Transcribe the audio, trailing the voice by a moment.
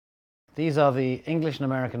These are the English and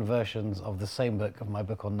American versions of the same book, of my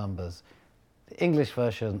book on numbers. The English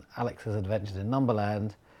version, Alex's Adventures in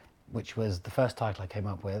Numberland, which was the first title I came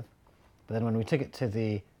up with. But then when we took it to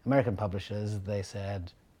the American publishers, they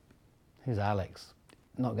said, who's Alex?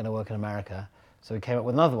 Not going to work in America. So we came up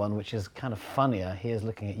with another one, which is kind of funnier. Here's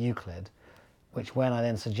looking at Euclid, which when I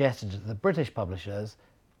then suggested to the British publishers,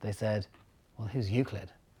 they said, well, who's Euclid?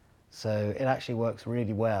 So it actually works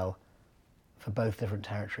really well for both different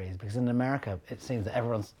territories, because in America it seems that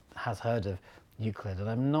everyone has heard of Euclid, and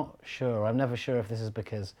I'm never sure if this is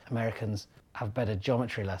because Americans have better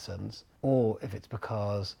geometry lessons or if it's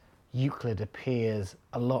because Euclid appears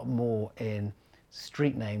a lot more in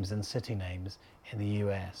street names and city names in the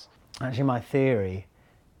US. Actually, my theory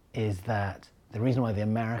is that the reason why the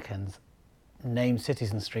Americans name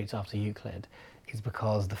cities and streets after Euclid is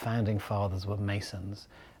because the founding fathers were Masons,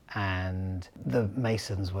 and the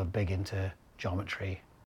Masons were big into geometry.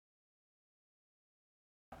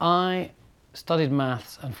 I studied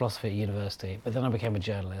maths and philosophy at university, but then I became a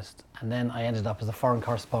journalist, and then I ended up as a foreign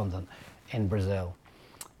correspondent in Brazil.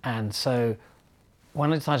 And so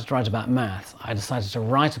when I decided to write about maths, I decided to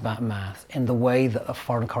write about maths in the way that a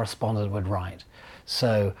foreign correspondent would write.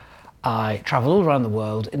 So I travelled all around the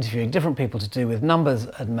world interviewing different people to do with numbers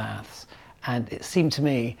and maths, and it seemed to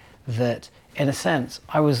me that, in a sense,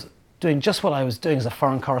 I was doing just what I was doing as a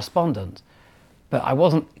foreign correspondent, but I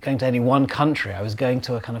wasn't going to any one country. I was going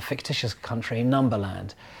to a kind of fictitious country,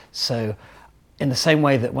 Numberland. So in the same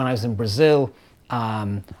way that when I was in Brazil,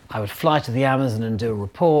 I would fly to the Amazon and do a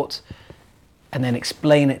report and then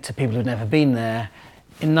explain it to people who'd never been there.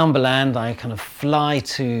 In Numberland, I kind of fly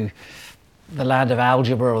to the land of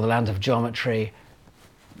algebra or the land of geometry,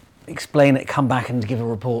 explain it, come back and give a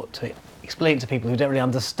report to it, explain it to people who don't really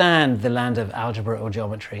understand the land of algebra or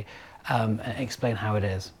geometry, and explain how it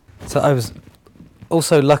is. So I was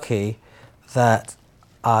also lucky that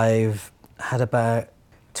I've had about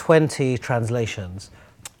 20 translations,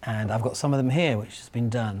 and I've got some of them here which has been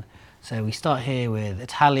done. So we start here with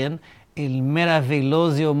Italian, Il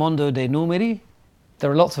meraviglioso mondo dei numeri.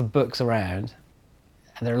 There are lots of books around,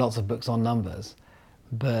 and there are lots of books on numbers,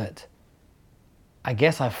 but I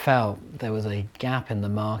guess I felt there was a gap in the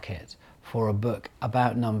market for a book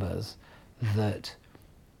about numbers that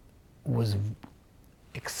was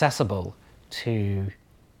accessible to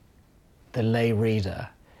the lay reader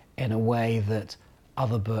in a way that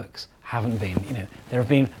other books haven't been. You know, there have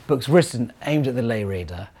been books written aimed at the lay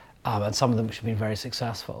reader, and some of them which have been very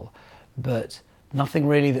successful, but nothing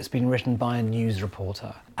really that's been written by a news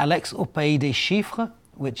reporter. Alex au pays des chiffres,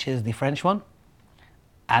 which is the French one.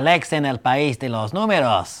 Alex en el país de los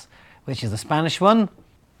números, which is the Spanish one.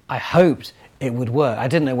 I hoped it would work. I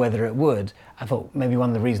didn't know whether it would. I thought maybe one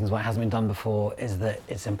of the reasons why it hasn't been done before is that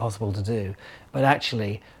it's impossible to do. But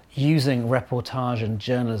actually, using reportage and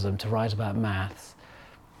journalism to write about maths,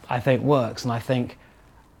 I think works, and I think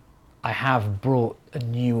I have brought a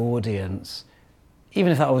new audience,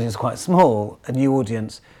 even if that audience is quite small, a new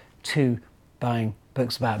audience to buying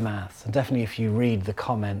books about maths. And definitely if you read the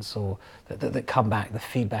comments or that come back, the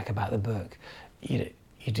feedback about the book,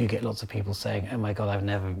 you do get lots of people saying, oh my God, I've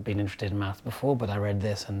never been interested in maths before, but I read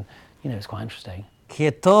this and it's quite interesting.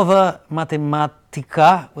 Quietova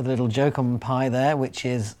Matematica, with a little joke on pi there, which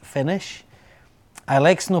is Finnish.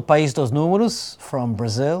 Alex no País dos Números from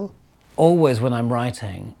Brazil. Always when I'm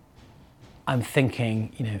writing, I'm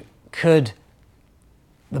thinking, could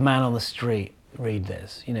the man on the street read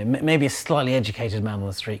this? Maybe a slightly educated man on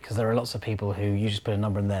the street, because there are lots of people who you just put a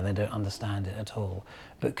number in there and they don't understand it at all.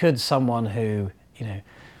 But could someone who,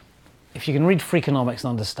 if you can read Freakonomics and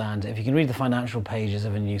understand it, if you can read the financial pages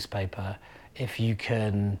of a newspaper, if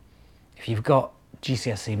you've got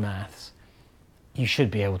GCSE maths, you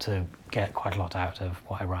should be able to get quite a lot out of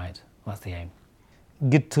what I write. That's the aim.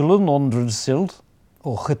 Getullen onderzild,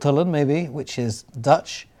 or Getullen maybe, which is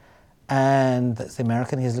Dutch, and that's the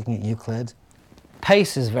American. He's looking at Euclid.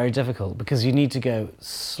 Pace is very difficult because you need to go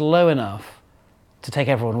slow enough to take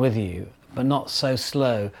everyone with you, but not so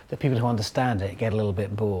slow that people who understand it get a little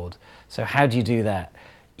bit bored. So how do you do that?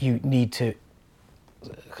 You need to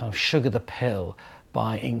kind of sugar the pill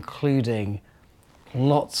by including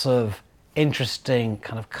lots of interesting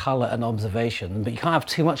kind of colour and observation, but you can't have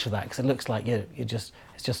too much of that because it looks like it's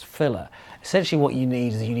just filler. Essentially what you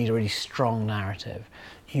need is you need a really strong narrative.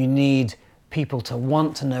 You need people to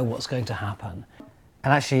want to know what's going to happen.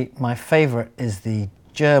 And actually my favourite is the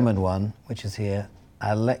German one, which is here,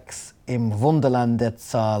 Alex im Wunderland der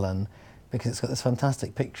Zahlen, because it's got this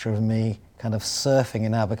fantastic picture of me kind of surfing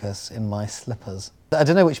in abacus in my slippers. I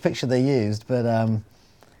don't know which picture they used, but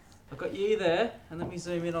I've got you there, and let me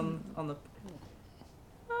zoom in on the...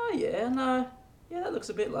 Oh yeah, Yeah, no. Yeah, that looks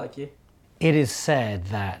a bit like you. It is said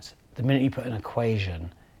that the minute you put an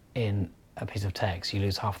equation in a piece of text, you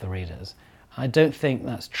lose half the readers. I don't think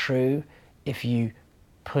that's true if you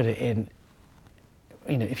put it in,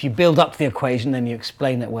 if you build up the equation, then you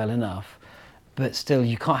explain it well enough. But still,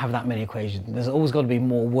 you can't have that many equations. There's always got to be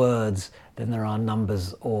more words than there are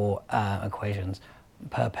numbers or equations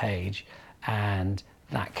per page. And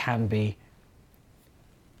that can be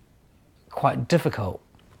quite difficult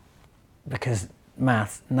because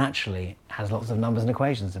maths naturally has lots of numbers and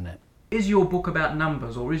equations in it. Is your book about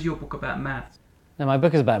numbers or is your book about maths? Now, my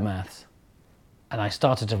book is about maths, and I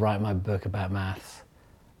started to write my book about maths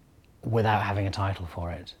without having a title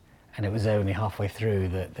for it. And it was only halfway through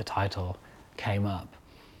that the title came up.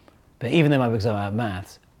 But even though my book's about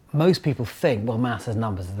maths, most people think, well, maths and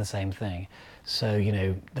numbers are the same thing. So,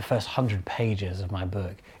 the first 100 pages of my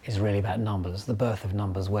book is really about numbers, the birth of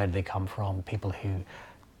numbers, where do they come from, people who,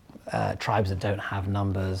 tribes that don't have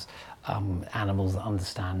numbers, animals that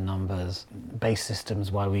understand numbers, base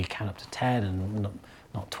systems, why we count up to 10 and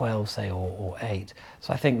not 12, say, or 8.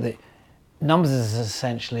 So I think that numbers is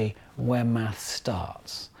essentially where maths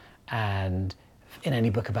starts. And in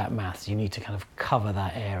any book about maths, you need to kind of cover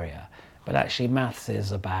that area. But actually maths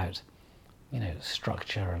is about,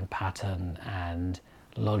 structure and pattern and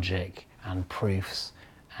logic and proofs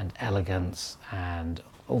and elegance and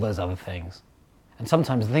all those other things. And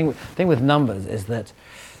sometimes the thing with numbers is that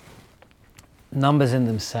numbers in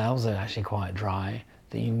themselves are actually quite dry,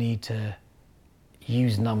 that you need to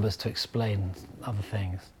use numbers to explain other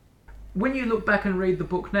things. When you look back and read the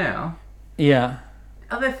book now, Yeah.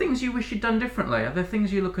 are there things you wish you'd done differently? Are there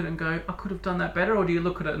things you look at it and go, I could have done that better? Or do you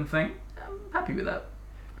look at it and think, I'm happy with that?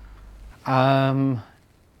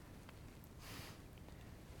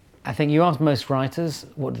 I think you ask most writers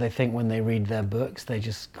what do they think when they read their books, they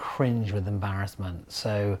just cringe with embarrassment.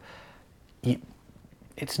 So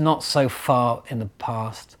it's not so far in the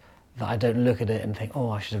past that I don't look at it and think,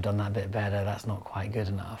 oh, I should have done that bit better, that's not quite good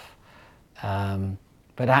enough.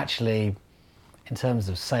 But actually, in terms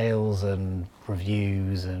of sales and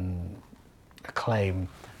reviews and acclaim,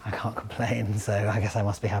 I can't complain, so I guess I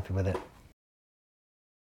must be happy with it.